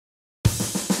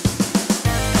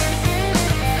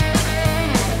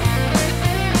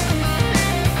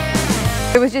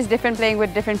was just different playing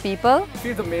with different people. It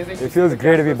feels amazing. It feels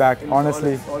great to be back,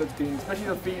 honestly. All its teams, especially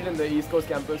the field in the East Coast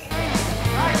campus.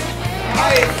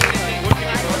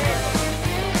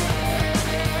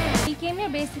 We came here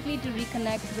basically to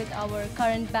reconnect with our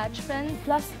current batch friends.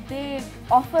 Plus, they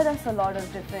offered us a lot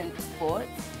of different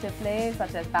sports to play,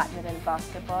 such as badminton,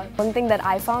 basketball. One thing that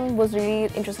I found was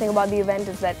really interesting about the event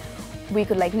is that we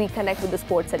could reconnect with the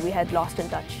sports that we had lost in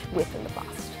touch with in the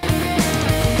past.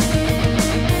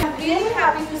 I'm really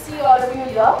happy to see all of you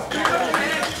here.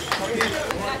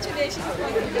 Congratulations.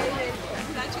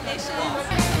 Congratulations.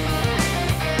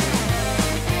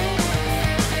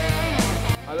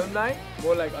 Alumni,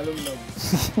 more like alumnum.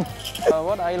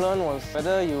 What I learned was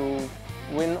whether you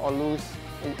win or lose,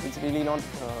 it's really not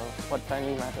what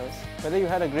finally matters. Whether you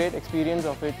had a great experience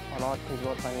of it or not is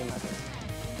what finally matters.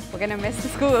 We're gonna miss the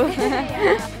school.